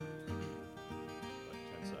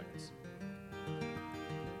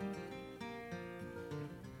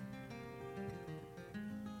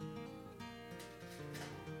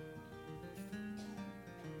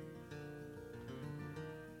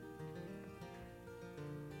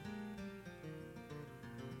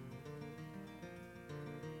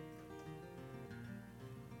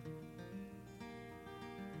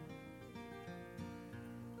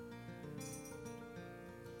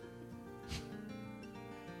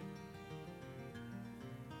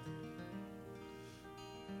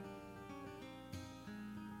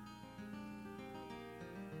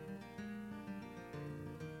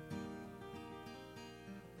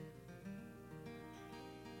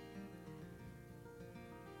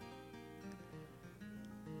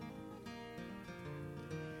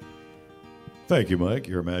Thank you, Mike.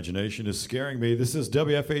 Your imagination is scaring me. This is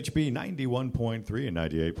WFHB 91.3 and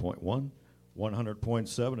 98.1,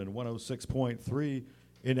 100.7 and 106.3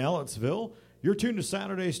 in Ellettsville. You're tuned to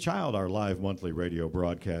Saturday's Child, our live monthly radio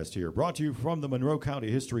broadcast here, brought to you from the Monroe County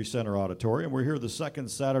History Center Auditorium. We're here the second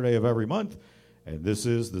Saturday of every month, and this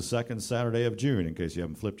is the second Saturday of June, in case you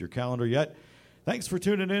haven't flipped your calendar yet. Thanks for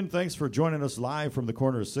tuning in. Thanks for joining us live from the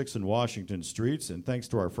corner of 6th and Washington Streets, and thanks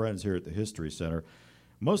to our friends here at the History Center.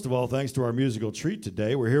 Most of all, thanks to our musical treat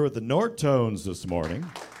today. We're here with the Nortones this morning.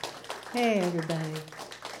 Hey, everybody.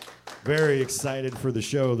 Very excited for the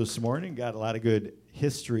show this morning. Got a lot of good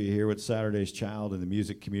history here with Saturday's Child and the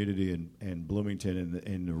music community in Bloomington and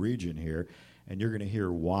in the region here. And you're going to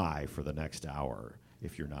hear why for the next hour,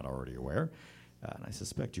 if you're not already aware. And I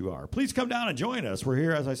suspect you are. Please come down and join us. We're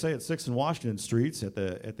here, as I say, at 6th and Washington Streets at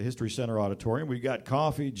the History Center Auditorium. We got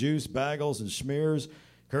coffee, juice, bagels, and schmears,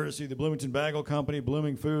 courtesy of the Bloomington Bagel Company,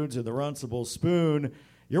 Blooming Foods, and the Runcible Spoon.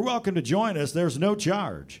 You're welcome to join us. There's no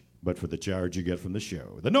charge, but for the charge you get from the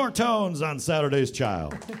show. The Nortones on Saturday's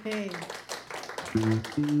Child. Hey.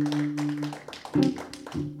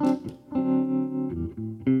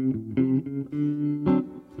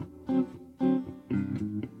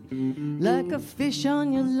 Like a fish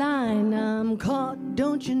on your line, I'm caught,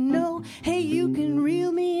 don't you know? Hey, you can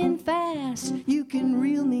reel me in fast, you can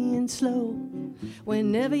reel me in slow.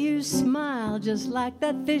 Whenever you smile, just like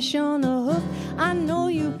that fish on a hook, I know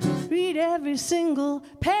you read every single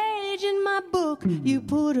page in my book. You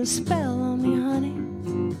put a spell on me, honey.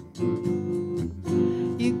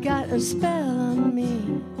 You got a spell on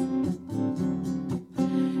me.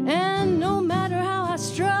 And no matter how I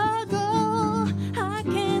struggle, I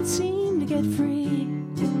can't seem to get free.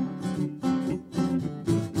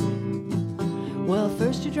 Well,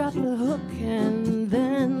 first you drop the hook and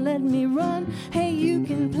then let me run. Hey, you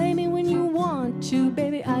can play me when you want to,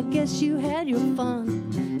 baby, I guess you had your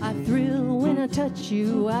fun. I thrill when I touch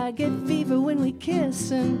you, I get fever when we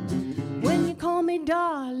kiss, and when you call me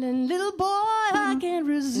darling, little boy, I can't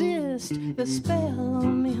resist the spell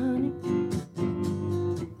on me, honey.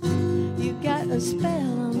 You got a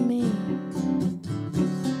spell on me.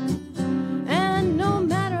 And no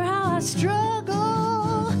matter how I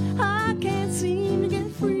struggle, I can't seem to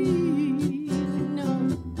get free. No.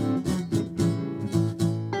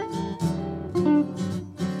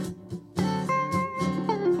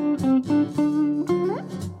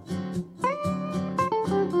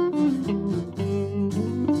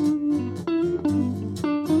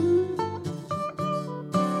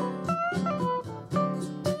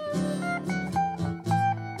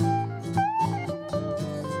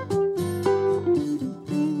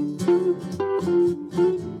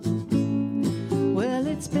 Well,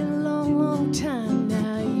 it's been a long, long time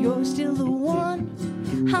now. You're still the one.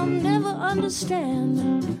 I'll never understand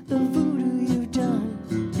the voodoo you've done.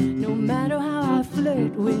 No matter how I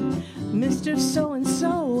flirt with Mr.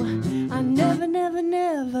 So-and-so, I never, never,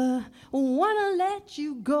 never wanna let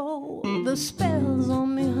you go. The spell's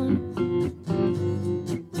on me, honey.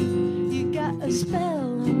 You got a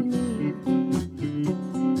spell on me.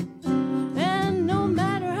 And no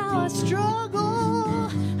matter how I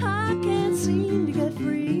struggle, I can't seem to get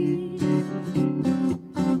free.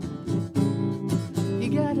 You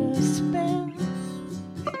got a spell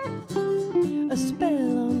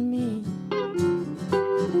on me.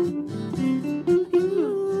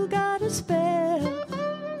 You got a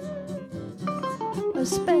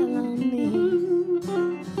spell on me.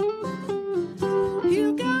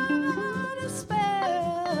 You got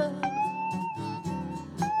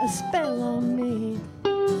a spell on me.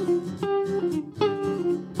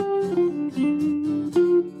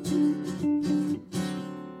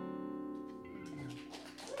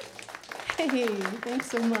 Hey,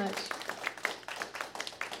 thanks so much.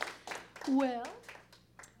 Well,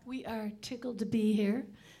 we are tickled to be here.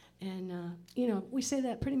 And, we say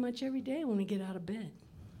that pretty much every day when we get out of bed.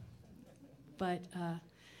 But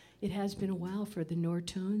it has been a while for the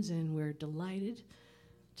Nortones, and we're delighted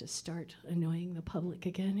to start annoying the public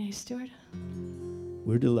again. Hey, Stuart?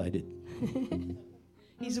 We're delighted.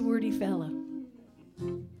 He's a wordy fella.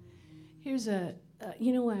 Here's I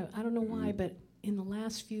don't know why, but in the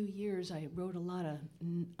last few years, I wrote a lot of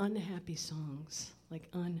unhappy songs, like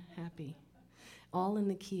unhappy, all in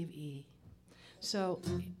the key of E. So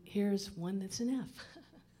here's one that's an F.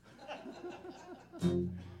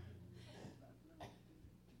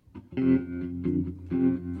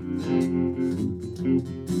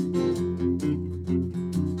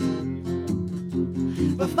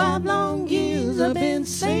 For 5 long years I've been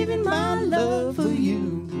saving my love for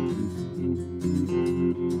you.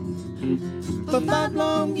 For 5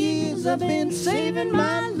 long years years I've been saving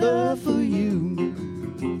my love for you.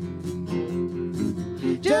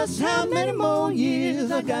 Just how many more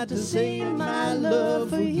years I got to save my love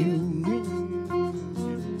for you?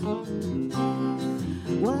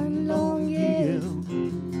 One long year,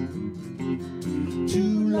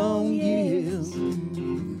 2 long years,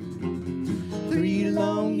 3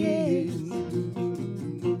 long years,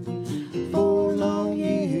 4 long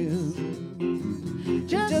years.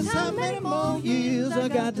 Just how many more years I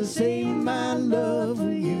got to save my love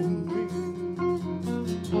for you?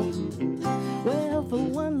 Well, for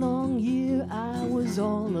 1 long year I was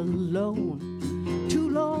all alone. 2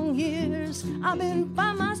 long years I've been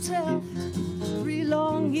by myself. 3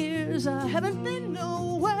 long years I haven't been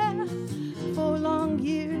nowhere. 4 long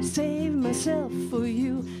years saved myself for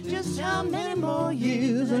you. Just how many more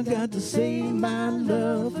years I got to save my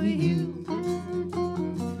love for you?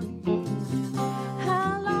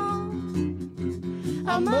 How long?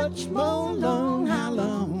 How much more long? How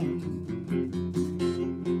long?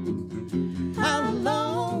 How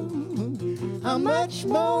long? How much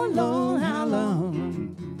more long? How long?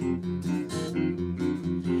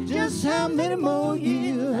 Just how many more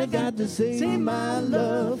years I got to save my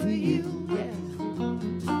love for you?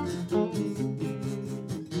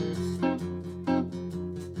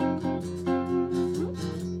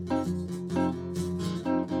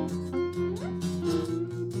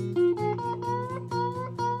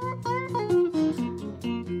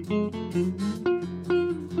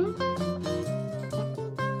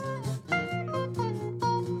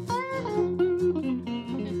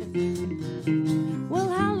 Well,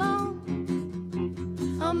 how long?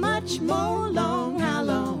 How much more long? How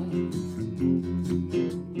long?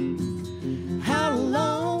 How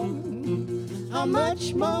long? How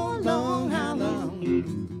much more long? How long?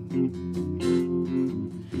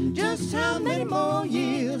 Just how many more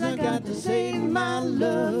years I got to save my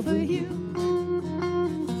love for you?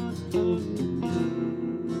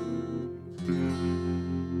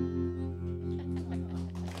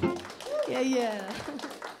 Yeah.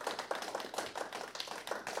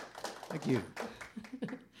 Thank you.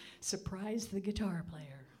 Surprise the guitar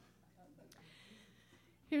player.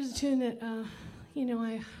 Here's a tune that,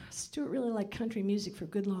 Stuart really liked country music for a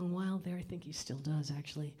good long while there. I think he still does,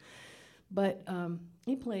 actually. But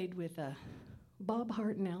he played with Bob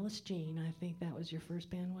Hart and Alice Jean. I think that was your first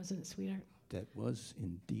band, wasn't it, sweetheart? That was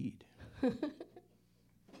indeed.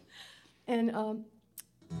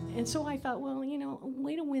 And so I thought, well, a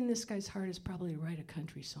way to win this guy's heart is probably to write a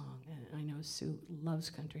country song. And I know Sue loves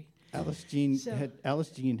country. Alice Jean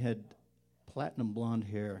had platinum blonde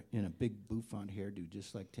hair and a big bouffant hairdo,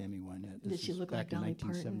 just like Tammy Wynette. Did she look like Dolly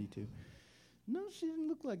Parton? No, she didn't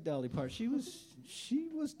look like Dolly Parton. She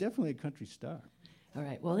was definitely a country star. All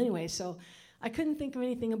right. Well, anyway, so I couldn't think of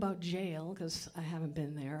anything about jail because I haven't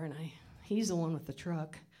been there, and he's the one with the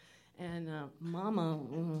truck. And Mama,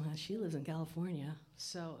 she lives in California,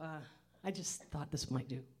 so I just thought this might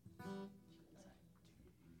do.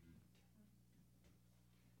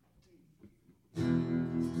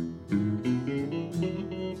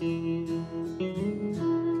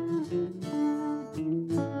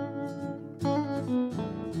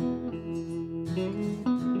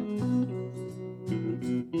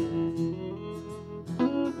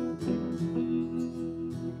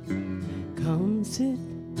 Come sit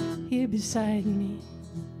here beside me,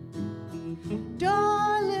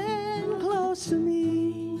 darling, close to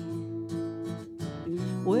me.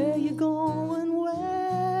 Where you going?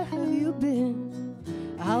 Where have you been?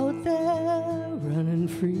 Out there running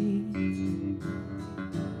free,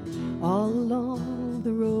 all along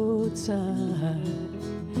the roadside.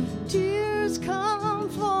 Tears come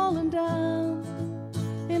falling down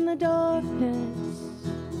in the darkness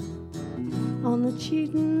on the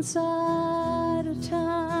cheating side of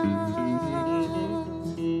town.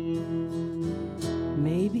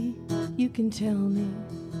 Maybe you can tell me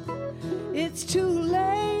it's too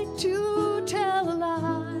late to tell a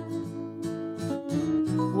lie.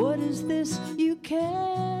 What is this you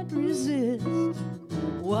can't resist?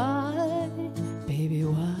 Why, baby,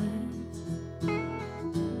 why?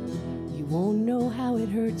 You won't know how it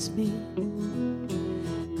hurts me,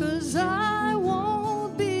 'cause I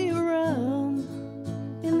won't be around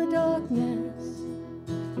in the darkness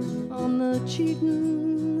on the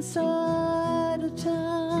cheating side of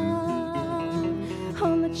town.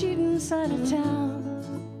 On the cheating side of town,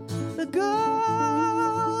 the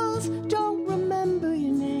girls don't remember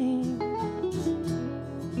your name,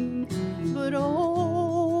 but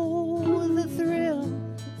oh, the thrill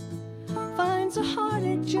finds a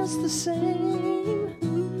heartache just the same.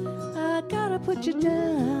 I gotta put you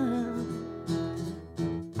down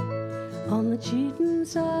on on the cheating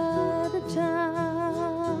side of town.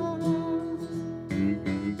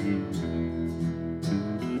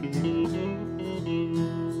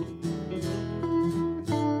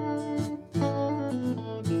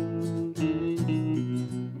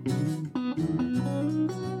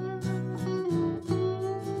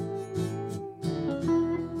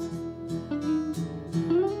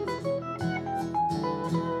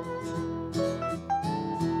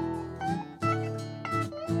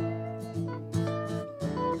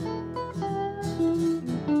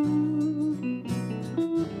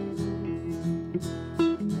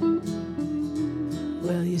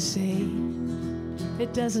 Well, you say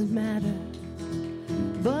it doesn't matter,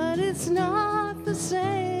 but it's not the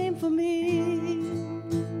same for me.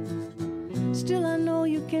 Still, I know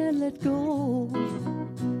you can't let go,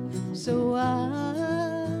 so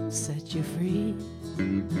I'll set you free.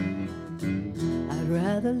 I'd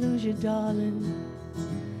rather lose you, darling,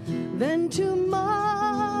 than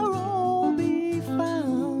tomorrow be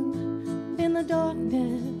found in the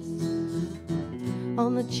darkness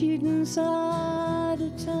on the cheating side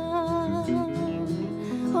of town.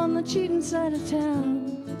 On the cheating side of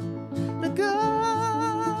town, the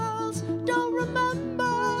girls don't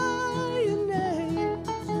remember your name.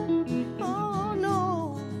 Oh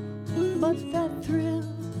no, but that thrill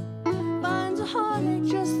finds a heartache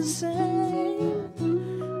just the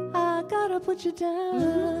same. I gotta put you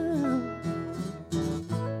down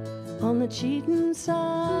on the cheating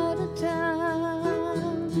side of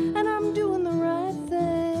town, and I'm doing the right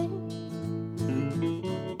thing,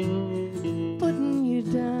 putting you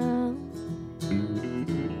down,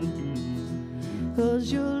 'cause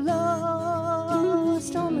you're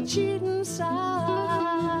lost on the cheating side.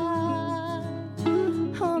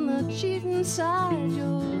 On the cheating side,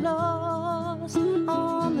 you're lost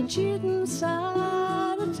on the cheating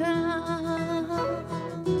side of town.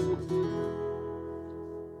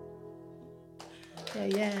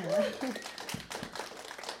 Yeah.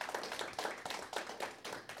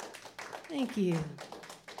 Thank you.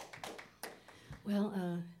 Well,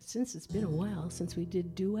 since it's been a while since we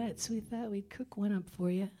did duets, we thought we'd cook one up for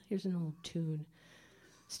you. Here's an old tune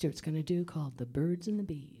Stuart's going to do called The Birds and the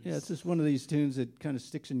Bees. Yeah, it's just one of these tunes that kind of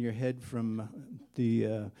sticks in your head from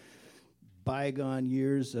the bygone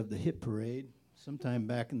years of the hit parade, sometime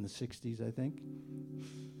back in the 60s, I think.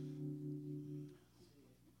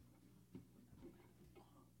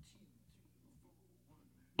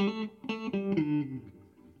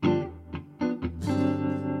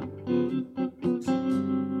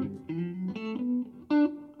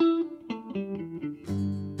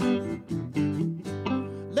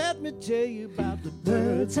 Let me tell you about the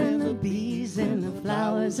Birds and the bees and the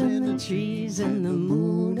flowers and the trees and the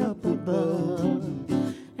moon up above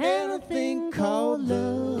and a thing called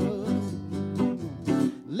love.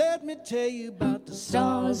 Let me tell you about the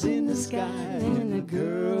Stars in the sky and a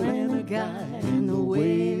girl and a guy and the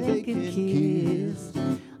way they can kiss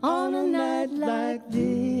on a night like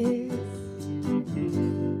this.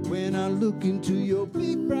 When I look into your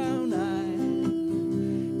big brown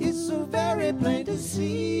eye, it's so very plain to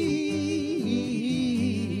see.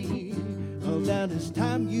 Oh, that it's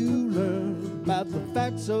time you learn about the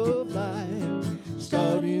facts of life,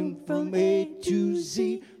 starting from A to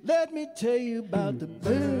Z. Let me tell you about the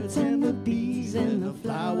birds and the bees and the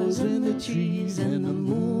flowers and the trees and the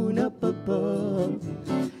moon up above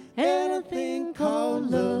and a thing called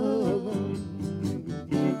love.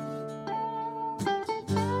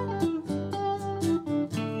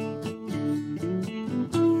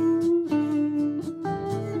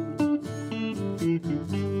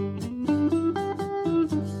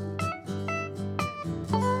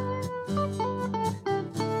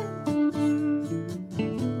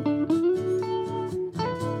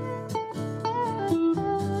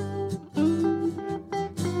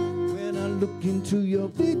 Look into your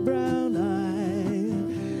big brown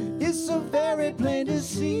eye, it's so very plain to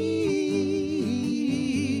see.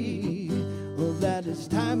 Oh, that it's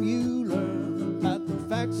time you learn about the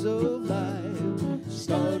facts of life,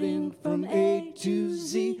 starting from A to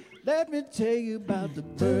Z. Let me tell you about the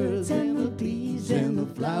birds and the bees and the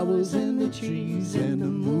flowers and the trees and the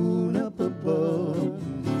moon up above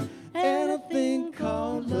and a thing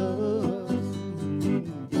called love,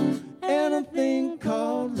 and a thing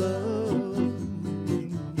called love.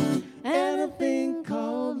 Thing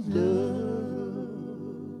called love.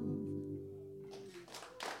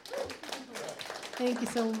 Thank you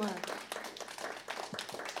so much.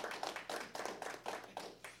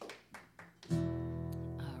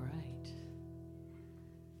 All right.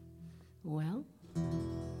 Well,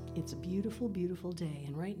 it's a beautiful, beautiful day,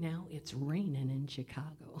 and right now it's raining in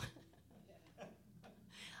Chicago.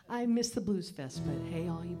 I miss the Blues Fest, but hey,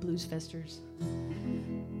 all you Blues Festers,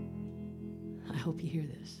 I hope you hear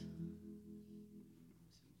this.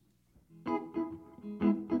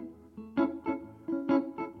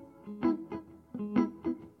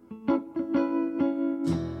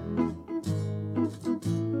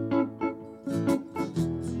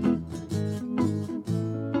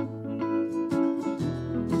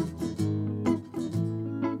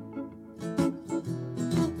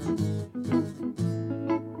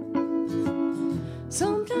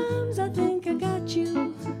 Sometimes I think I got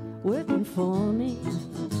you working for me.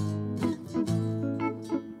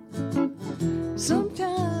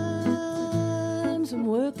 Sometimes I'm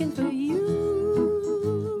working for you.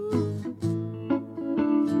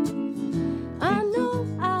 I know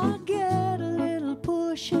I get a little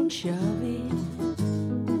push and shovey,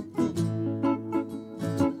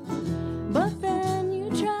 but then you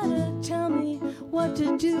try to tell me what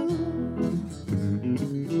to do.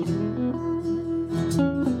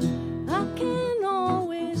 I can't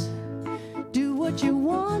always do what you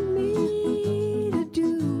want me to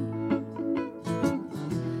do.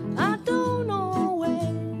 I don't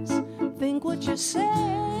always think what you say.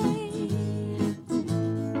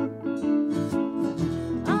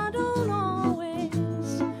 I don't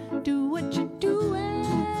always do what you're doing,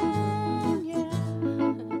 yeah.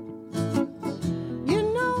 You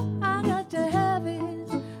know I got to have it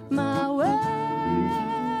my way.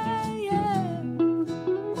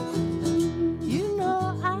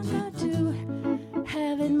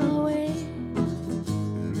 In my way.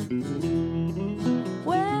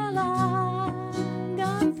 Well, I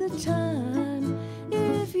got the time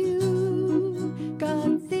if you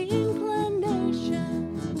got the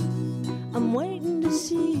inclination. I'm waiting to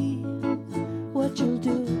see what you'll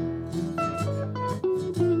do.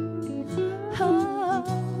 Oh,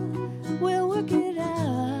 we'll work it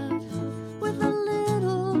out with a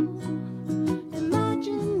little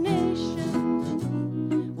imagination.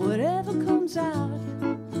 Whatever comes out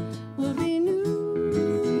will be new.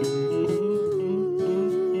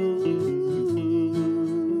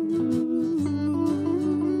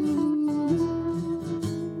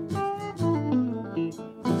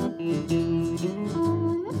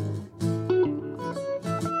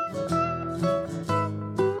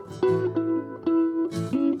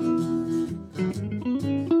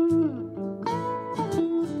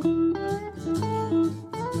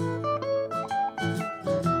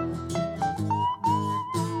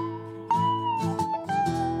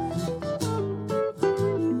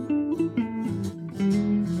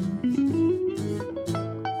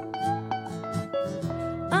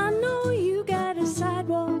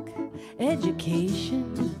 Education.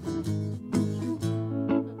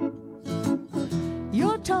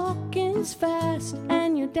 Your talking's fast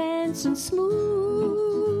and you're dancing smooth.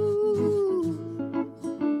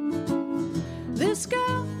 This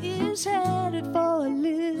girl is headed for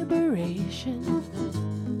liberation.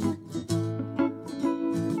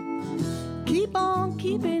 Keep on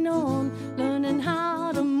keeping on, learning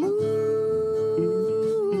how to move.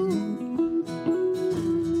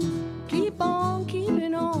 Keep on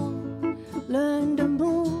keeping on, learn to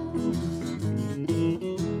move.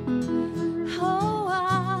 Oh,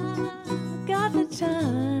 I got the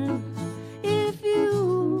time if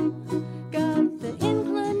you got the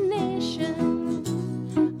inclination.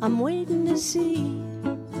 I'm waiting to see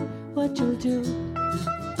what you'll do.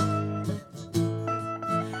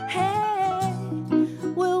 Hey,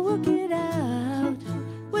 we'll work it out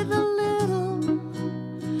with a little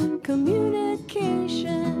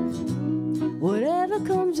communication. Whatever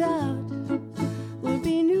comes out will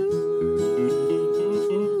be new.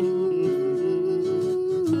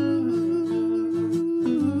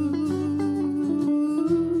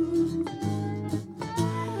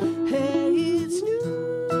 Hey, it's new.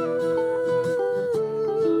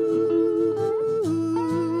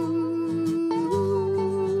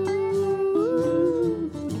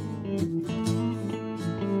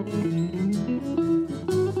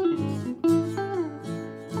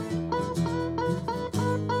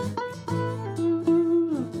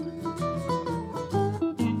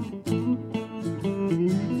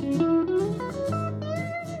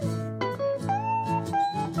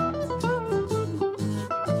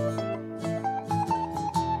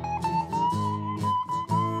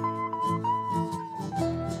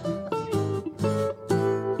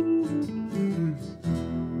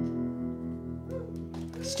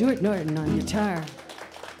 Stuart Norton on guitar.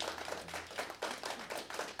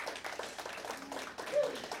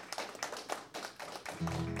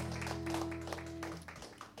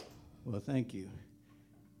 Well, thank you.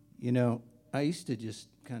 You know, I used to just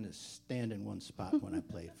kind of stand in one spot when I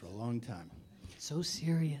played for a long time. So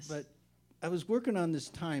serious. But I was working on this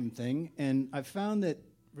time thing, and I found that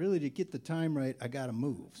really to get the time right, I got to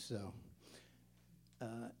move. So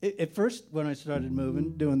at first, when I started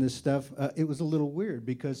moving, doing this stuff, it was a little weird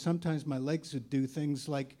because sometimes my legs would do things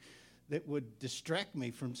like that would distract me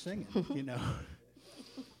from singing, you know.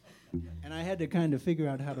 And I had to kind of figure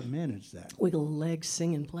out how to manage that. Wiggle legs,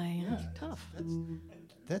 sing and play. Yeah, Tough.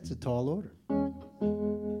 That's a tall order.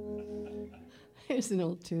 Here's an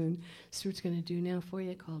old tune Stuart's going to do now for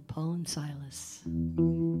you called Paul and Silas.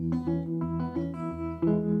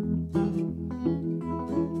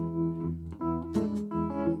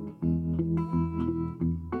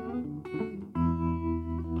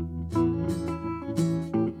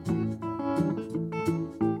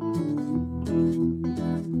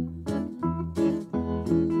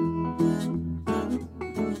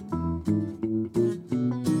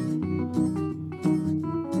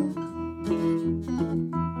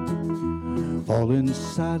 Paul and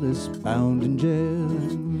Silas bound in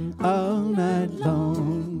jail all night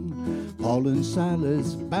long. Paul and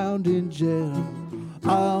Silas bound in jail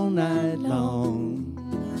all night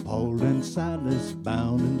long. Paul and Silas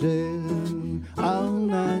bound in jail all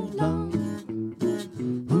night long.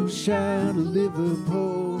 Who shall deliver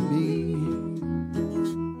poor me?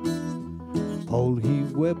 Paul he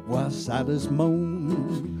wept while Silas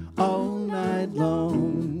moaned all night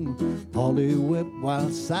long. Paul he wept while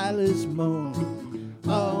Silas moaned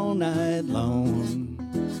all night long.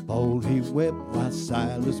 Paul he wept while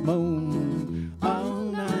Silas moaned all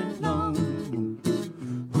night long.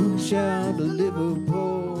 Who shall deliver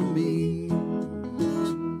poor me?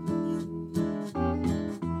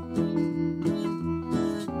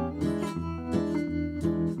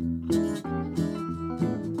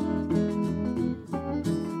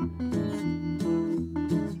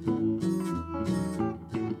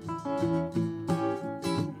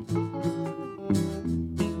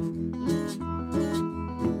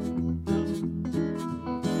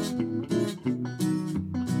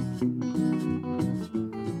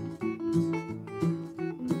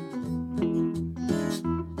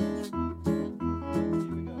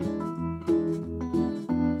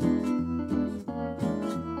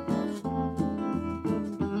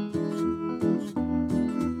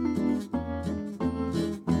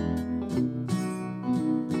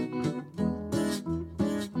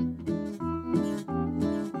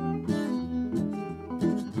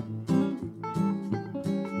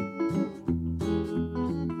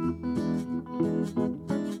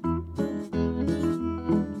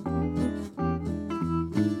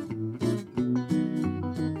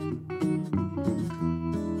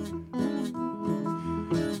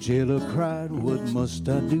 Jailer cried, what must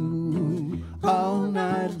I do all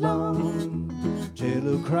night long?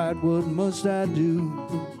 Jailer cried, what must I do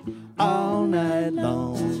all night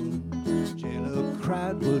long? Jailer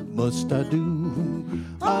cried, what must I do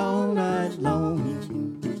all night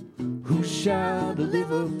long? Who shall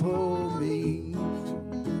deliver poor me?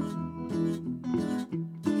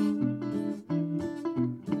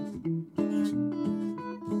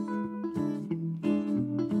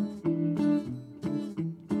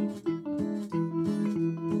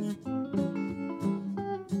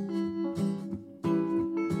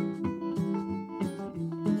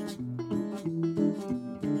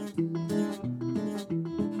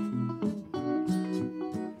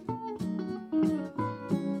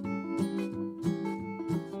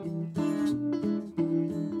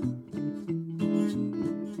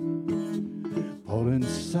 Paul and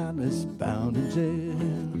Silas bound in jail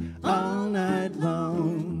all night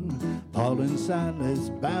long. Paul and Silas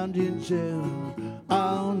bound in jail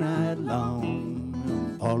all night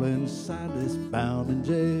long. Paul and Silas bound in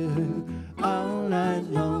jail all night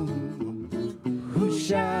long. Who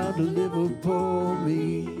shall deliver poor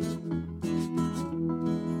me?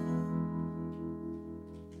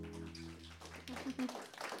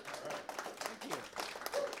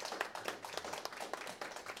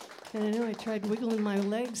 And I know I tried wiggling my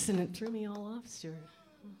legs and it threw me all off, Stuart.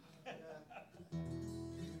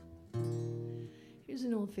 Here's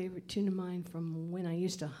an old favorite tune of mine from when I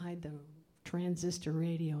used to hide the transistor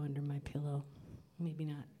radio under my pillow. Maybe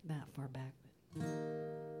not that far back, but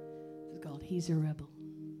it's called He's a Rebel.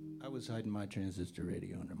 I was hiding my transistor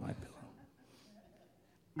radio under my pillow.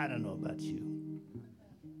 I don't know about you.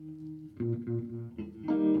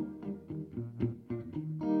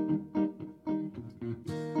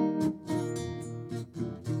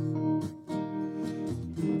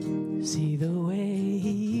 See the way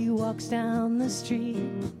he walks down the street,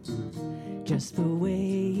 just the way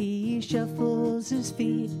he shuffles his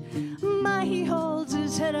feet. My, he holds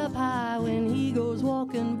his head up high when he goes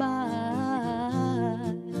walking by.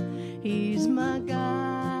 He's he's my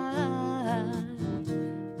guide.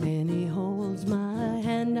 When he holds my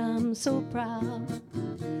hand, I'm so proud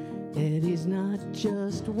that he's not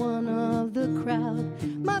just one of the crowd.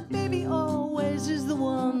 My baby always is the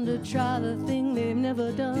one to try the thing they've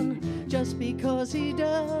never done. Just because he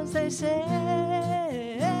does, they say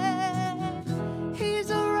he's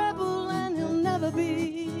a rebel and he'll never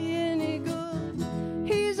be any good.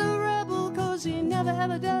 He's a rebel 'cause he never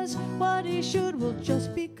ever does what he should. Well,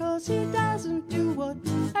 just because he doesn't do what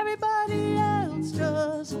everybody else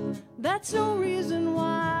does, that's no reason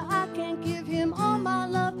why I can't give him all my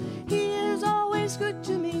love. He is always good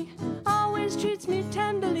to me, always treats me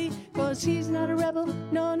tenderly, 'cause he's not a rebel,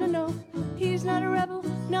 no, no, no. He's not a rebel,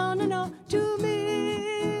 no, no, no, to me.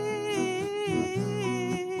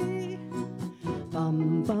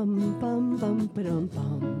 Bum, bum, bum, bum, ba-dum,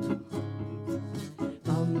 bum.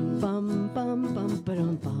 Bum, bum, bum, bum,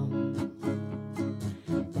 ba-dum, bum.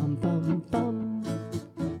 Bum, bum, bum.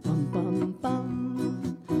 Bum, bum, bum.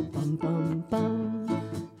 Bum, bum, bum.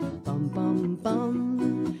 Bum, bum, bum.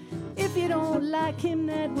 If you don't like him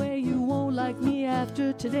that way, you won't like me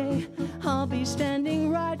after today. I'll be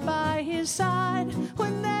standing right by his side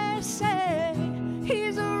when they say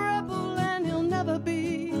he's a rebel and he'll never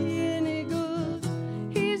be any good.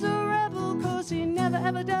 He's a rebel 'cause he never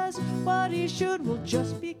ever does what he should. Well,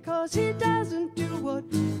 just because he doesn't do what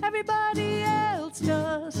everybody else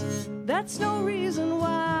does, that's no reason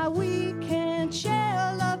why we can't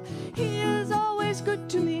share love. He is always good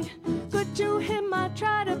to me, good to him I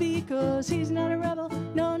try to be, 'cause he's not a rebel,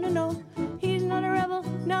 no, no, no. He's not a rebel,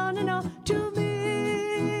 no, no, no, to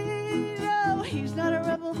me. No, he's not a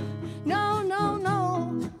rebel, no, no,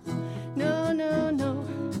 no. No, no, no.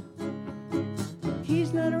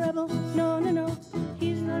 He's not a rebel, no, no, no.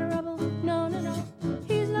 He's not a rebel, no, no, no.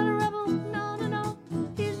 He's not a rebel, no, no, no.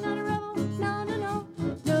 He's not a rebel, no, no, no.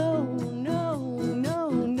 No, no, no,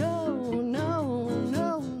 no, no,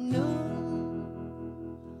 no, no.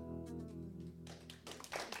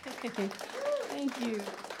 Thank you.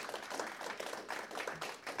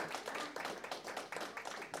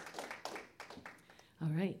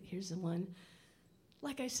 All right, here's the one.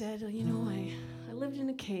 Like I said, I lived in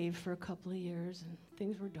a cave for a couple of years and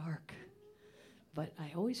things were dark. But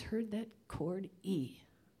I always heard that chord E.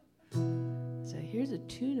 So here's a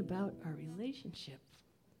tune about our relationship,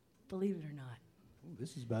 believe it or not. Oh,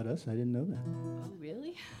 this is about us. I didn't know that. Oh,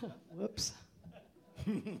 really? Whoops.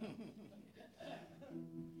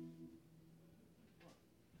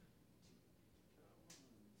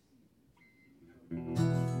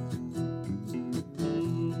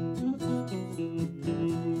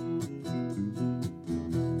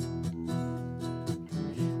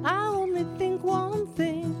 I only think one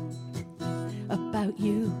thing about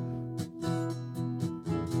you.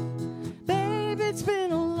 Babe, it's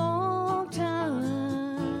been a long time.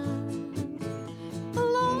 A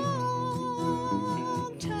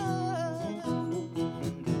long time.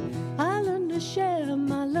 I learned to share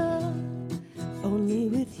my love only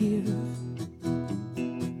with you.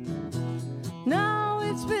 Now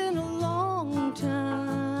it's been a long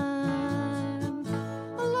time,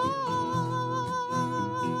 a long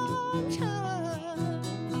time.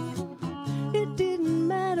 It didn't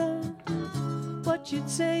matter what you'd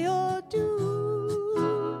say or do.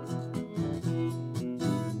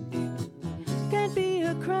 Can't be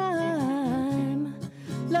a crime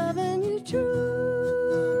loving you truly.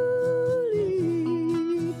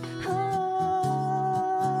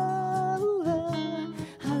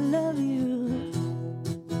 I love you.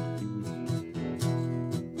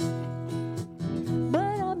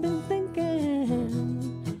 But I've been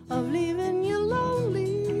thinking of leaving you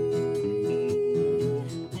lonely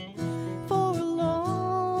for a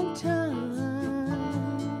long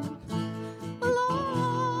time, a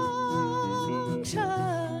long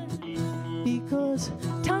time, because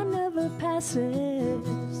time never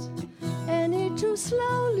passes any too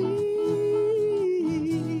slowly,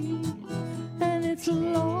 and it's a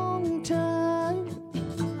long time,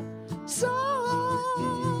 so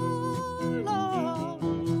long.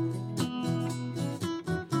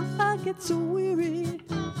 I get so weary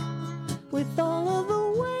with all of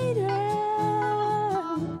the waiting.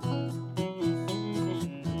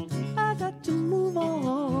 I got to move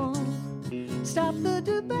on, stop the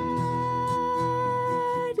debating.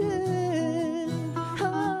 Oh,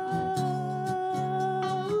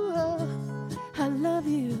 I love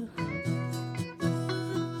you.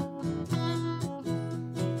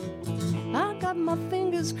 I got my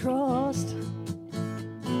fingers crossed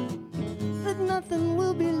that nothing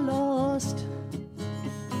will be lost,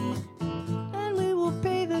 and we will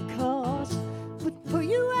pay the cost, but for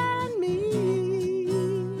you and me.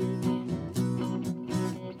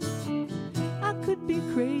 could be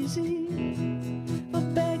crazy for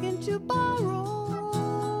begging to borrow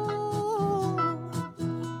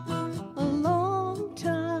a long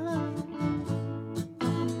time,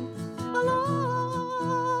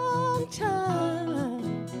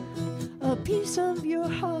 a piece of your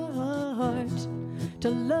heart to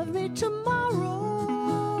love me tomorrow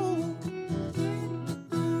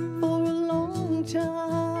for a long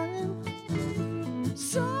time,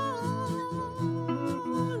 so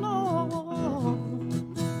long.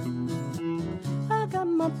 I got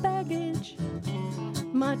my baggage,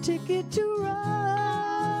 my ticket to ride,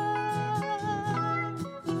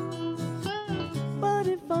 but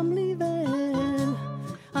if I'm leaving,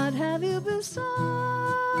 I'd have you beside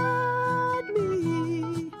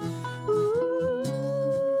me. Ooh.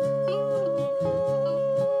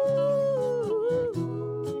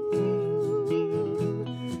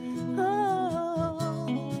 Oh.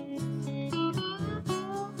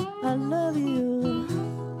 I love you.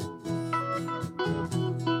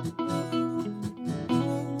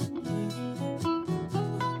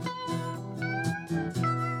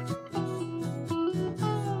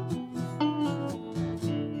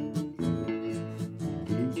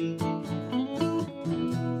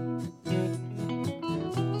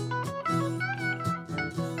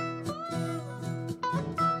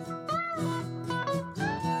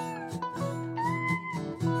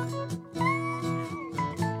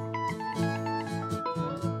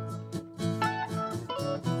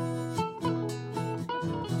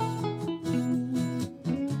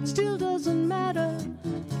 Still doesn't matter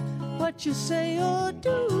what you say or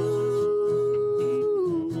do.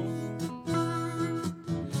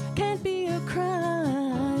 Can't be a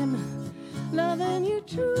crime loving you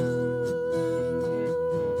truly,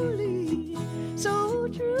 so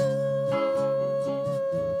true.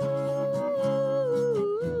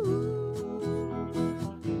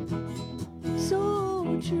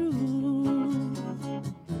 So true.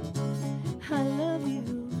 I love you.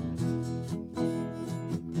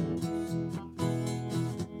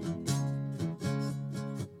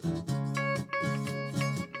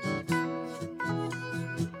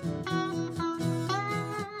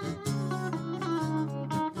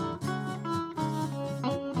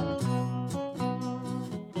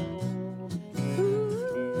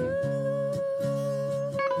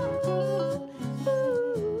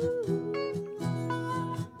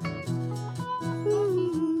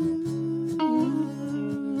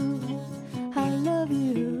 I love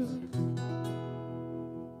you.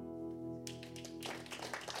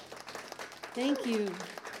 Thank you.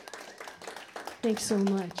 Thanks so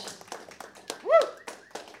much.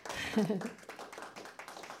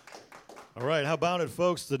 All right, how about it,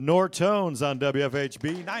 folks? The Nortones on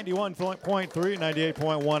WFHB 91.3,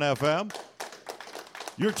 98.1 FM.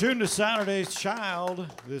 You're tuned to Saturday's Child.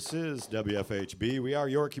 This is WFHB. We are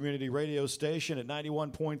your community radio station at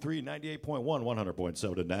 91.3, 98.1,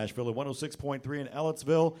 100.7 in Nashville, and 106.3 in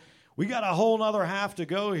Ellettsville. We got a whole nother half to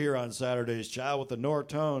go here on Saturday's Child with the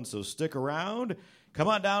Nortones, so stick around. Come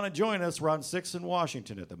on down and join us. We're on 6th and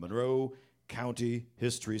Washington at the Monroe County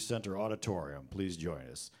History Center Auditorium. Please join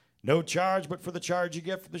us. No charge, but for the charge you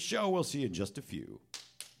get for the show, we'll see you in just a few.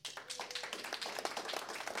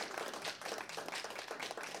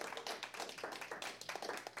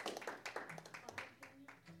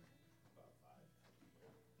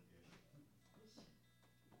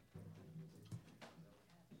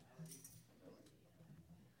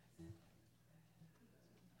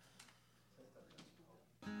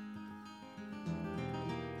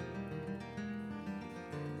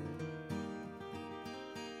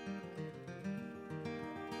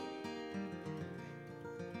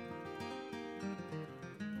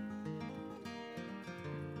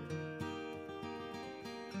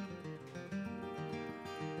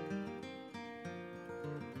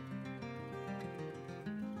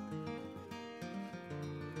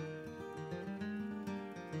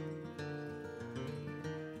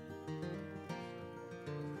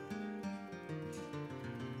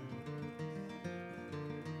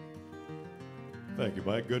 Thank you,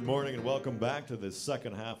 Mike. Good morning and welcome back to the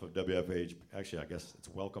second half of WFH. Actually, I guess it's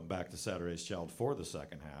welcome back to Saturday's Child for the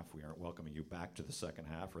second half. We aren't welcoming you back to the second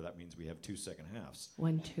half, or that means we have two second halves.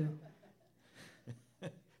 1, 2.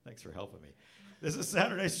 Thanks for helping me. This is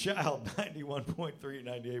Saturday's Child, 91.3,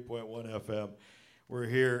 98.1 FM. We're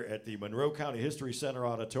here at the Monroe County History Center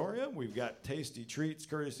Auditorium. We've got tasty treats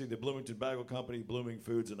courtesy of the Bloomington Bagel Company, Blooming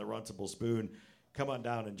Foods, and the Runcible Spoon. Come on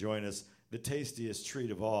down and join us. The tastiest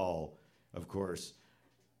treat of all, of course,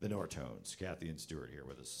 the Nortones. Kathy and Stuart here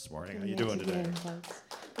with us this morning. How you doing today?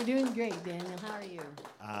 We're doing great, Daniel. How are you?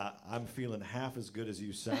 I'm feeling half as good as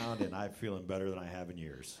you sound, and I'm feeling better than I have in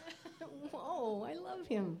years. Whoa, I love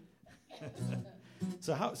him.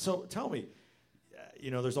 So tell me,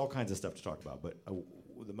 there's all kinds of stuff to talk about, but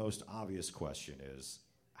the most obvious question is,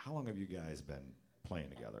 how long have you guys been playing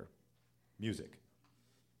together? Music.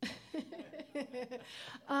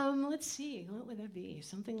 Let's see, what would that be?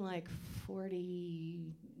 Something like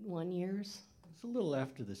 41 years? It's a little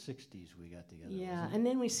after the 60s we got together. Yeah, and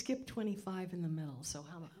then we skipped 25 in the middle, so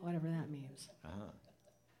whatever that means.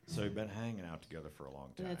 So you've been hanging out together for a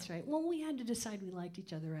long time. That's right. Well, we had to decide we liked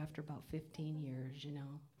each other after about 15 years,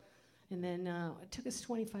 And then it took us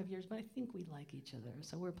 25 years, but I think we like each other,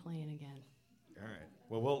 so we're playing again. All right.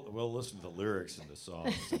 Well, we'll listen to the lyrics in the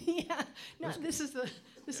songs. Yeah. No, this is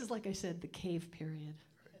like I said, the cave period.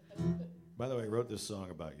 By the way, I wrote this song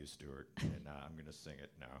about you, Stuart, and I'm going to sing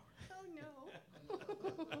it now. Oh no.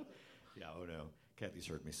 Yeah. Oh no. Kathy's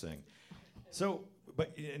heard me sing. So,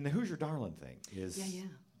 but in the Who's Your Darling thing is.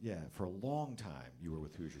 Yeah, for a long time you were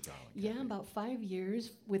with Who's Your Darling. Yeah, Kathy. about 5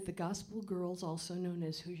 years with the Gospel Girls, also known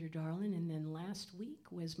as Who's Your Darling, and then last week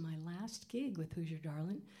was my last gig with Who's Your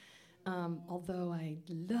Darling. Although I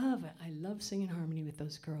love singing harmony with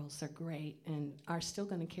those girls. They're great and are still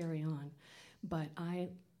going to carry on. But I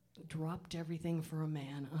dropped everything for a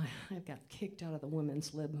man. I got kicked out of the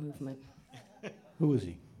women's lib movement. Who was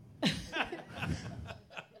he?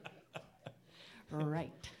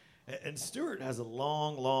 Right. And Stuart has a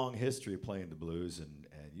long, long history of playing the blues, and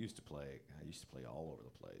used to play all over the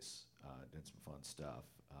place. Did some fun stuff.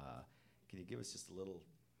 Can you give us just a little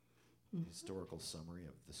historical summary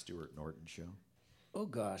of the Stuart Norton show? Oh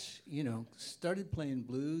gosh, started playing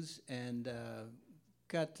blues and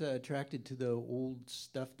got attracted to the old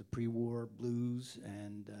stuff, the pre-war blues,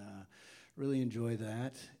 and really enjoy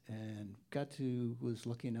that. And was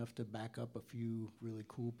lucky enough to back up a few really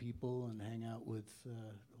cool people and hang out with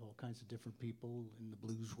all kinds of different people in the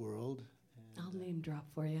blues world. And I'll name drop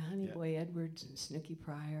for you. Honey Boy Edwards and Snooky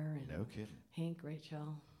Pryor and no kidding. Hank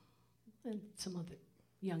Rachel and some other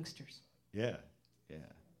youngsters. Yeah.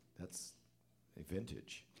 That's a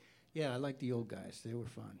vintage. Yeah, I like the old guys. They were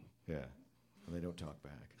fun. Yeah, and they don't talk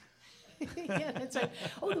back. Yeah, that's right.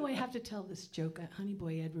 Although I have to tell this joke, Honey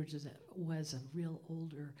Boy Edwards was a real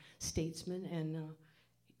older statesman, and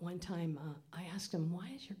one time I asked him,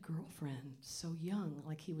 why is your girlfriend so young?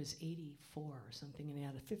 Like he was 84 or something, and he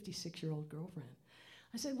had a 56-year-old girlfriend.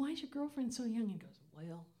 I said, why is your girlfriend so young? He goes,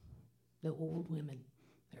 well, the old women,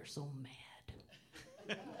 they're so mad.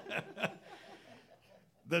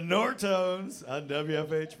 The Nortones on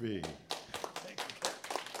WFHB.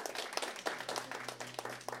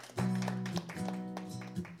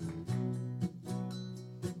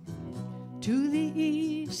 To the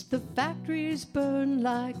east, the factories burn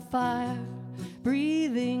like fire,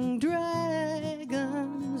 breathing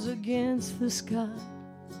dragons against the sky.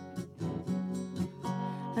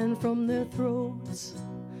 And from their throats,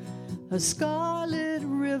 a scarlet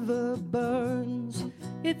river burns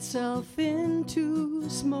itself into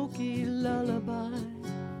smoky lullaby.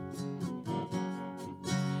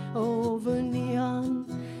 Over neon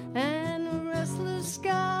and restless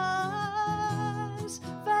skies,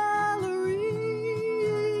 Valerie,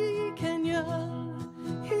 can you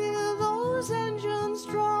hear those engines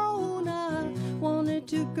drone? I wanted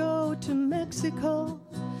to go to Mexico,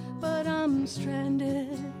 but I'm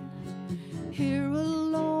stranded here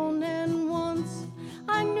alone. And once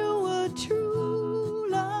I knew a true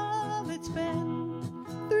love. It's been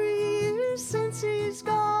 3 years since he's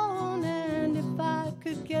gone, and if I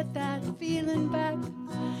could get that feeling back,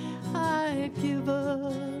 I'd give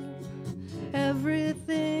up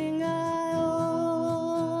everything I own.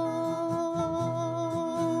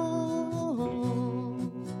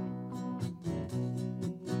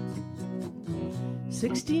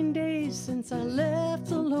 16 days since I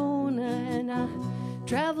left alone, and I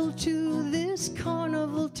traveled to this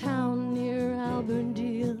carnival town near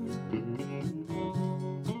Alberdale.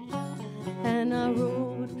 And I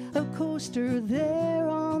rode a coaster there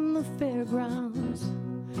on the fairgrounds,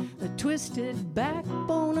 a twisted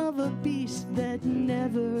backbone of a beast that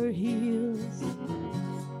never heals.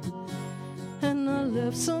 And I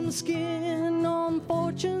left some skin on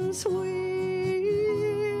fortune's wheel.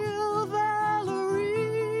 Valerie,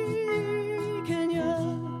 can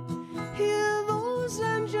you hear those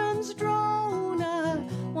engines drone? I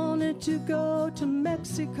wanted to go to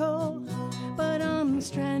Mexico, but I'm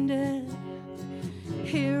stranded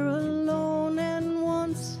here alone. And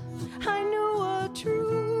once I knew a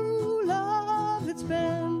true love. It's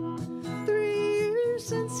been 3 years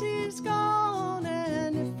since he's gone,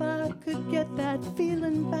 and if I could get that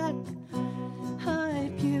feeling back,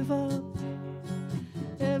 I'd give up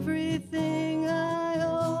everything I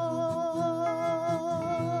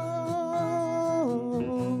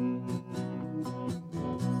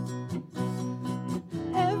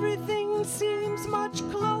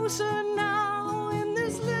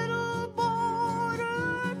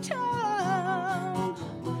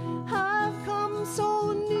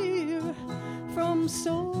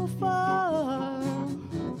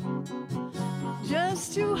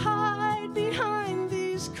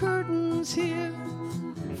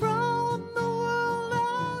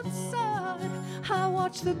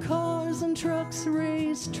watch the cars and trucks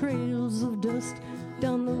race trails of dust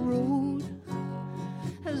down the road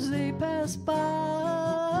as they pass by.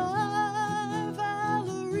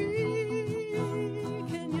 Valerie,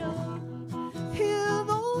 can you hear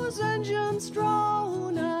those engines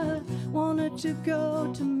drone? I wanted to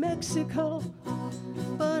go to Mexico,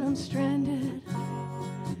 but I'm stranded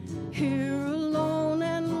here alone.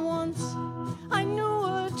 And once I knew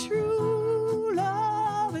a true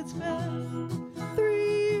love. It's been 3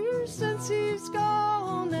 years since he's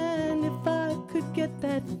gone, and if I could get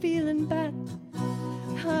that feeling back,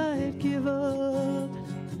 I'd give up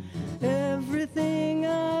everything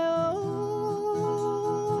I own.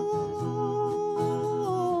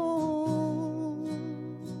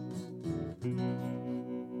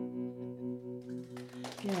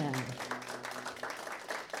 Yeah.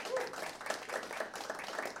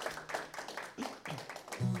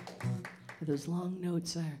 Those long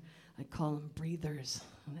notes I call them breathers.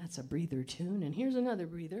 And that's a breather tune. And here's another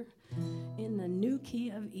breather in the new key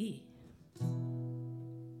of E.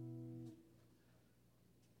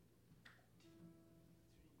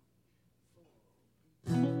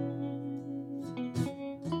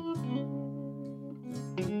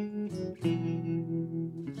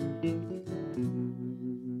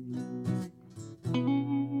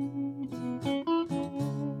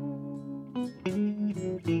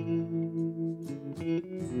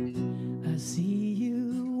 I see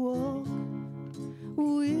you walk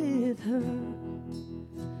with her,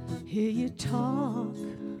 hear you talk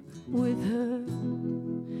with her.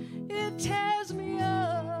 It tears me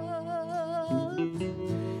up,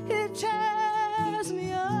 it tears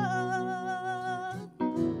me up.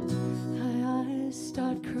 My eyes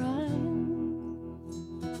start crying,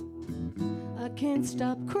 I can't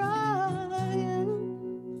stop crying.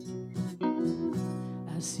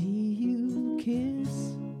 I see you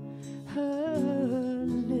kiss her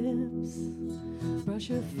lips, brush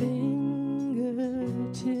her fingertips.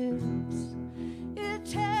 It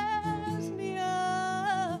tears me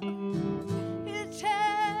up, it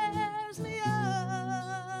tears me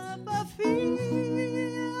up. I feel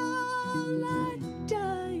like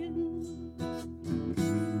dying,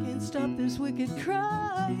 can't stop this wicked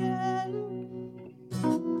crying.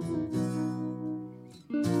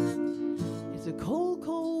 It's a cold,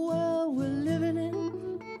 cold world we're living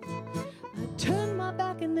in. I turn my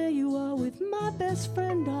back and there you are with my best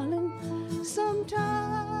friend, darling.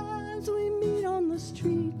 Sometimes we meet on the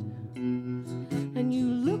street and you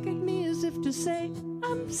look at me as if to say,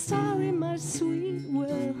 I'm sorry, my sweet.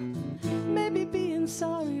 Well, maybe being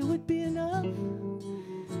sorry would be enough.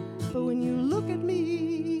 But when you look at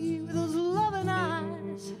me with those loving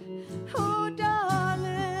eyes, oh,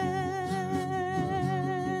 darling,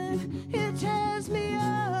 it tears me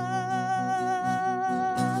up.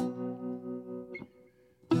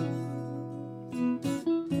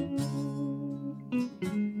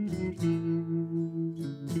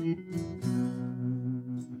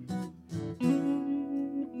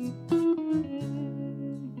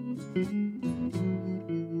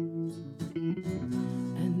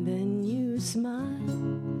 And then you smile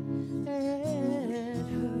at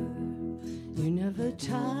her. You never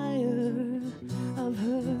tire of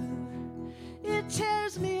her. It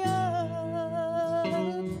tears me up,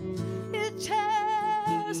 it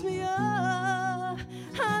tears me up.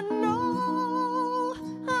 I know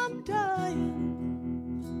I'm dying,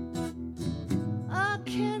 I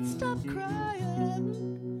can't stop crying,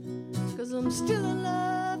 'cause I'm still in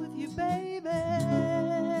love with you, baby.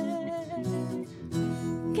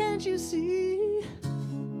 Can't you see?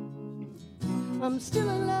 I'm still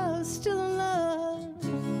in love, still in love.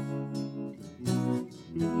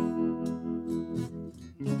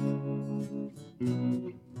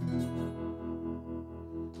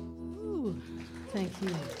 Ooh, thank you.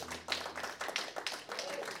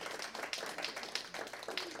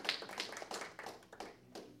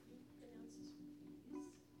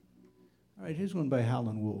 All right, here's one by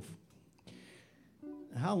Howlin' Wolf.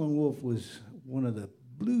 Howlin' Wolf was one of the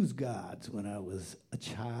blues gods when I was a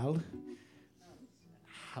child.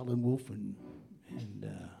 Howlin' Wolf and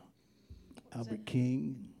Albert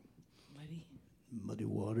King, Muddy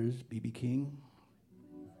Waters, B.B. King.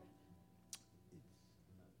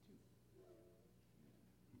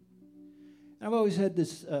 I've always had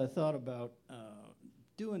this thought about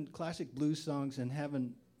doing classic blues songs and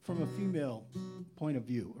having, from a female point of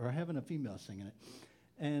view, or having a female singing it.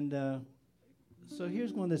 And so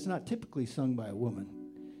here's one that's not typically sung by a woman,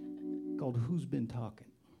 called Who's Been Talking?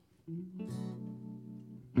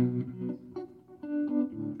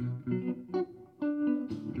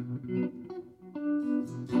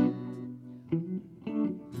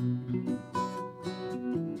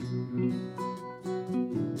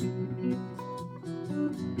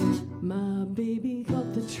 baby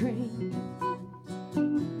caught the train,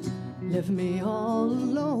 left me all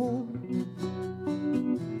alone.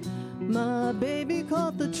 My baby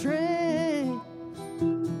caught the train,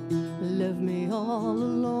 left me all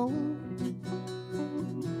alone.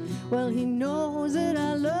 Well, he knows that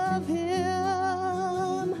I love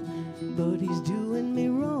him, but he's doing me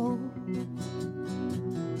wrong.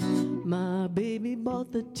 My baby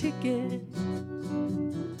bought the ticket,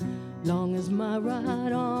 long as my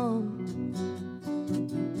ride on.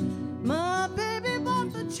 My baby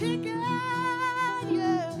bought the ticket,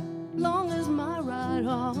 yeah, long as my ride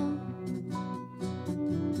on.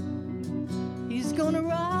 He's gonna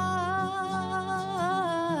ride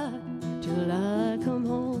till I come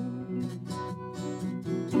home.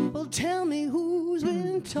 Well, tell me who's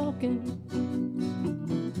been talking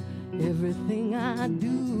everything I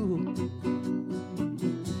do.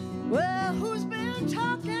 Well, who's been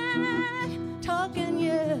talking,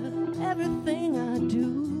 yeah, everything I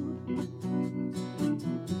do.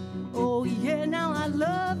 Oh, yeah, now I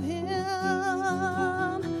love him,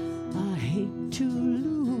 I hate to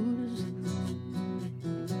lose.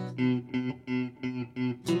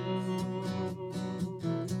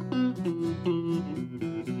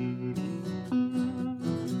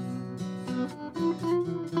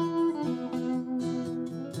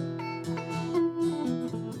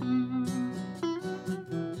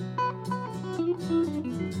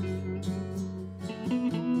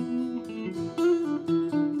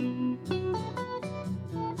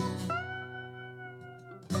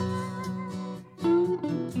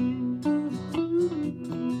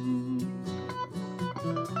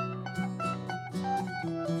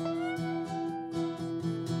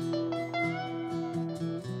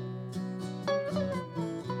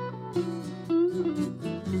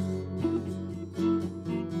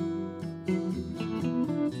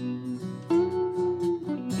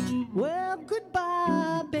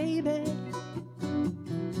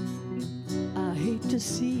 To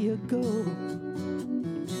see you go.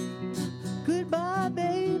 Goodbye,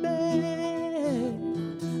 baby,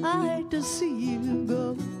 I hate to see you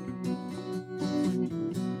go.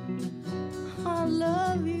 I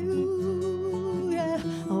love you, yeah,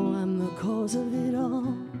 oh, I'm the cause of it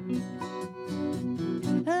all.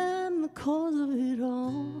 I'm the cause of it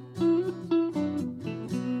all.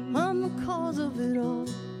 I'm the cause of it all.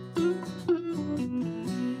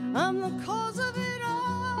 I'm the cause of it all.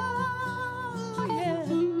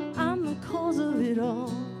 Cause of it all.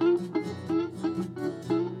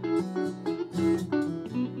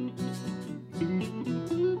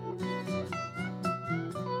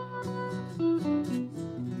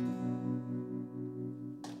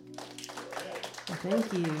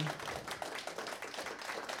 Thank you.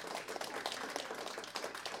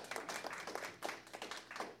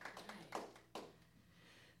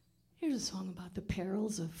 Here's a song about the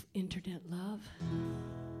perils of internet love.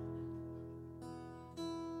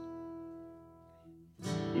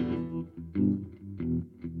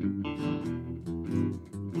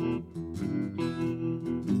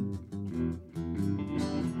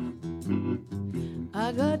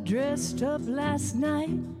 I got dressed up last night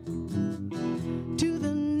to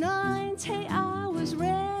the nines. Hey, I was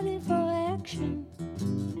ready for action,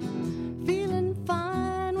 feeling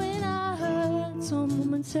fine when I heard some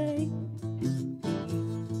woman say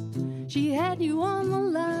she had you on the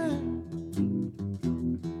line.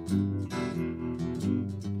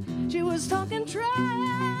 She was talking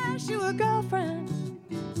trash to her girlfriend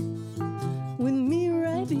with me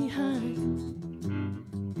right behind.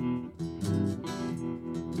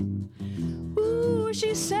 Ooh,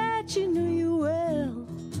 she said she knew you well.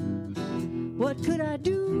 What could I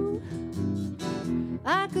do?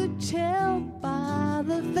 I could tell by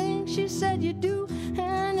the things she said you do,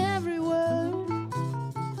 and every word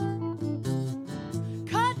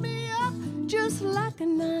cut me up just like a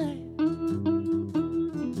knife.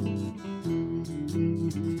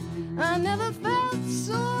 I never felt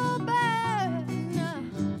so bad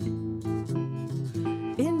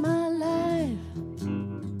in my life.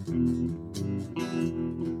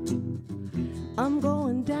 I'm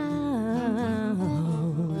going down,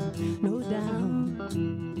 no down.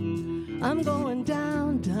 I'm going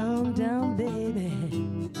down, down, down, baby.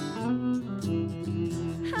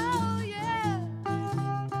 Oh, yeah.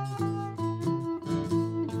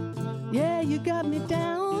 Yeah, you got me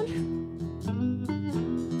down.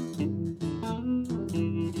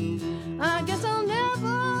 I guess I'll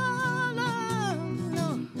never learn,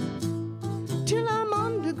 no, till I'm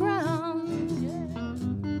underground. Yeah.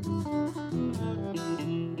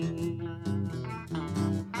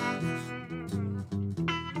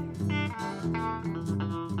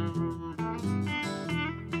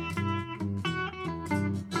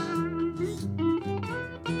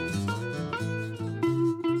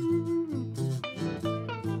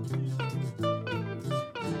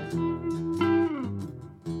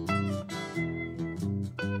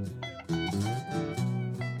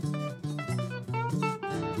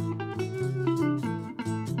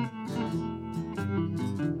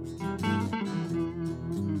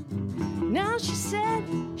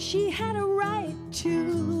 She had a right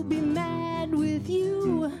to be mad with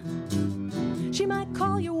you. She might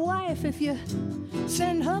call your wife if you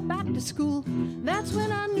send her back to school. That's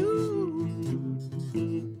when I knew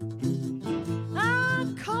I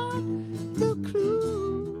caught the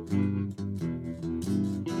clue.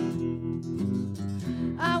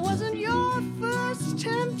 I wasn't your first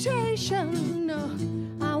temptation, no,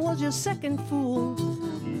 I was your second fool.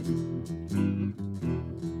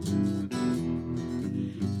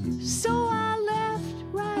 So I left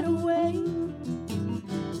right away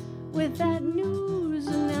with that news,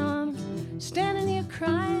 and now I'm standing here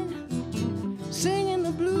crying, singing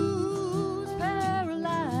the blues,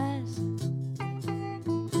 paralyzed,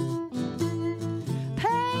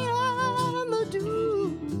 paying the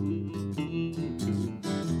dues.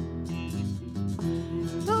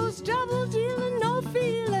 Those double dealing, no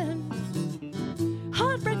feeling,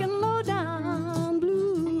 heartbreaking, low down blues.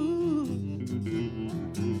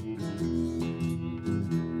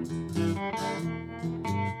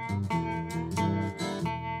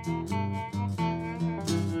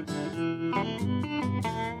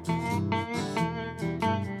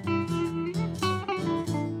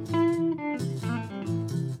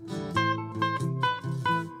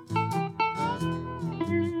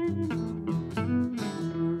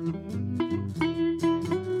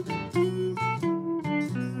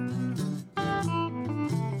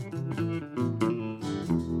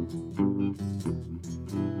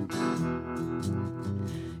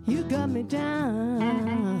 You got me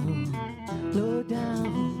down, low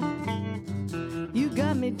down. You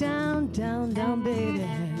got me down, down, down, baby.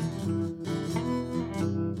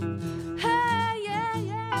 Hey, yeah,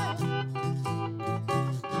 yeah.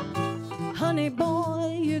 Honey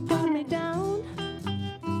boy, you got me down.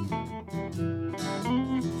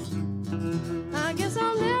 I guess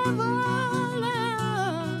I'll never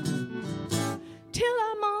learn till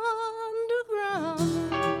I'm underground.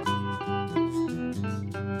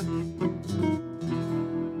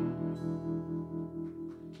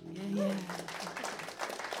 Yeah.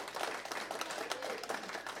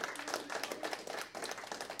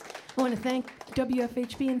 I want to thank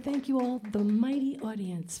WFHB and thank you all, the mighty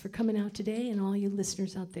audience, for coming out today, and all you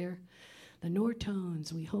listeners out there. The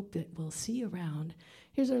Nortones, we hope that we'll see you around.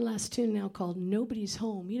 Here's our last tune now called Nobody's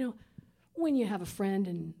Home. You know, when you have a friend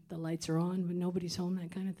and the lights are on, but nobody's home, that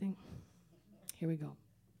kind of thing. Here we go.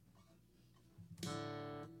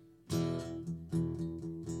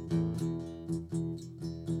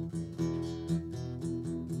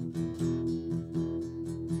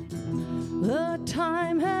 The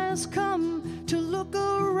time has come to look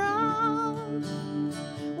around.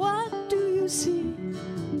 What do you see?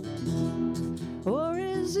 Or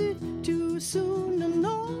is it too soon to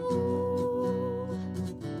know?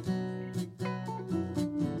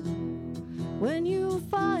 When you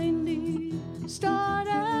finally start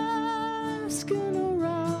asking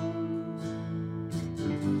around,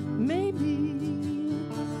 maybe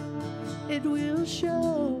it will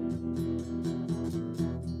show.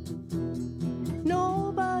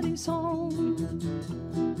 Nobody's home.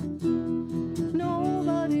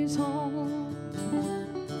 Nobody's home.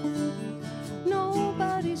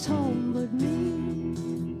 Nobody's home but me.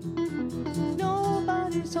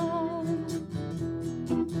 Nobody's home.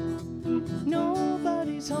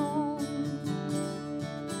 Nobody's home.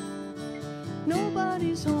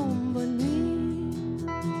 Nobody's home but me.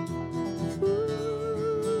 Ooh,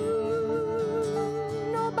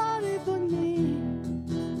 nobody but me.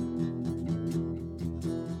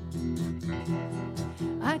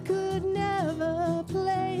 I could never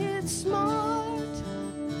play it smart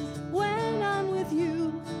when I'm with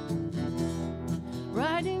you,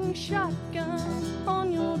 riding shotgun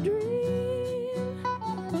on your dream.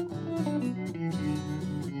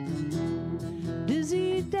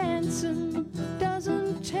 Dizzy dancing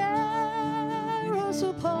doesn't tear us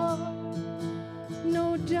apart.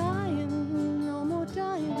 No dying, no more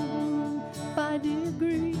dying by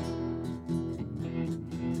degree.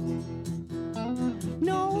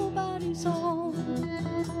 Nobody's home.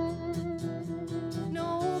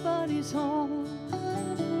 Nobody's home.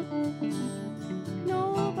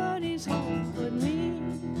 Nobody's home but me.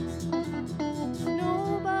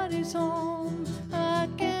 Nobody's home. I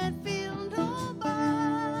can't feel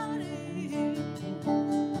nobody.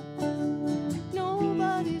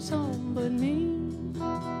 Nobody's home but me.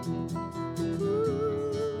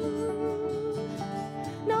 Ooh,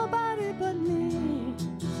 nobody but me.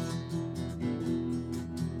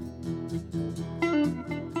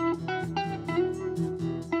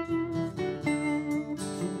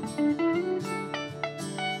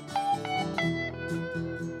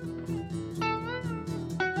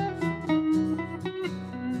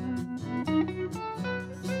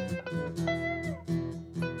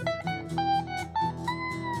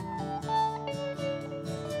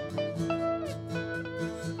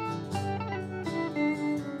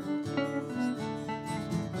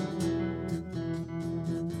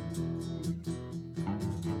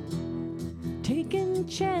 taking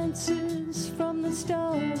chances from the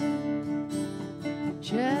start,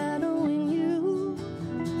 shadowing you,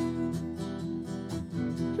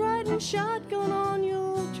 riding shotgun on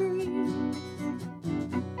your tree.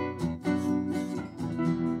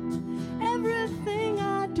 Everything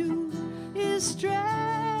I do is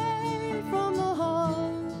straight from the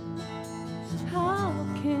heart. How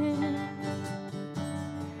can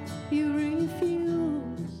you refuse?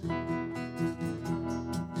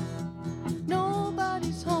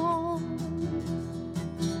 Nobody's home.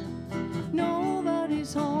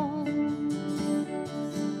 Nobody's home.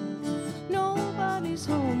 Nobody's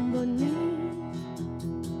home but me.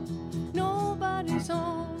 Nobody's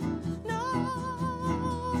home.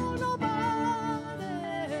 No, nobody.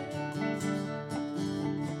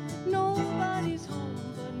 Nobody's home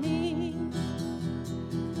but me.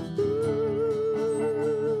 Ooh,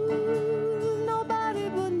 nobody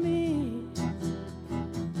but me.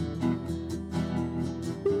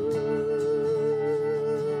 Ooh,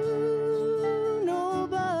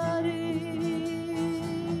 nobody.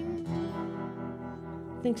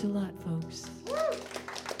 Thanks a lot, folks.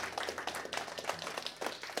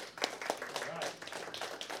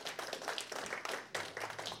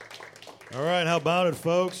 All right, how about it,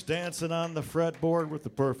 folks? Dancing on the fretboard with the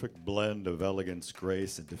perfect blend of elegance,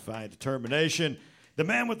 grace, and defiant determination. The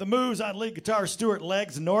man with the moves on lead guitar, Stuart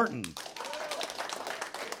Legs Norton.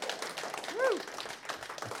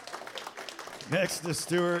 Next to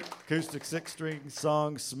Stuart, acoustic six-string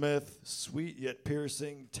songsmith, sweet yet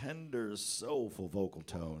piercing, tender, soulful vocal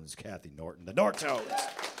tones, Kathy Norton, the Nortones.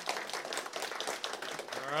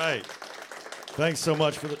 All right. Thanks so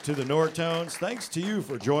much to the Nortones. Thanks to you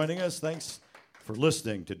for joining us. Thanks for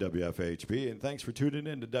listening to WFHB, and thanks for tuning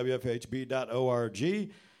in to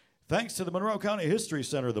WFHB.org. Thanks to the Monroe County History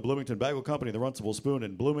Center, the Bloomington Bagel Company, the Runcible Spoon,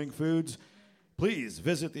 and Blooming Foods. Please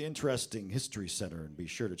visit the interesting History Center and be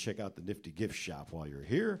sure to check out the nifty gift shop while you're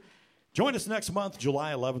here. Join us next month,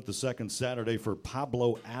 July 11th, the second Saturday, for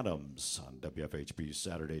Pablo Adams on WFHB's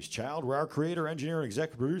Saturday's Child, where our creator, engineer, and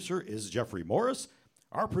executive producer is Jeffrey Morris.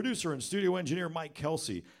 Our producer and studio engineer, Mike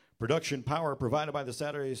Kelsey. Production power provided by the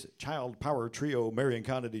Saturday's Child Power Trio, Marion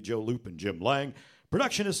Connedy, Joe Loop, and Jim Lang.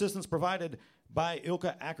 Production assistance provided by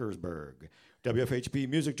Ilka Ackersberg. WFHB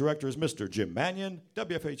music director is Mr. Jim Mannion.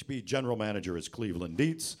 WFHB general manager is Cleveland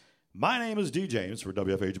Dietz. My name is D. James for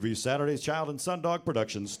WFHB Saturday's Child and Sundog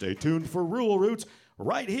Productions. Stay tuned for Rural Roots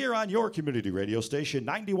right here on your community radio station,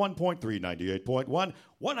 91.3, 98.1,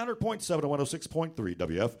 100.7, and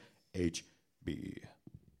 106.3 WFHB.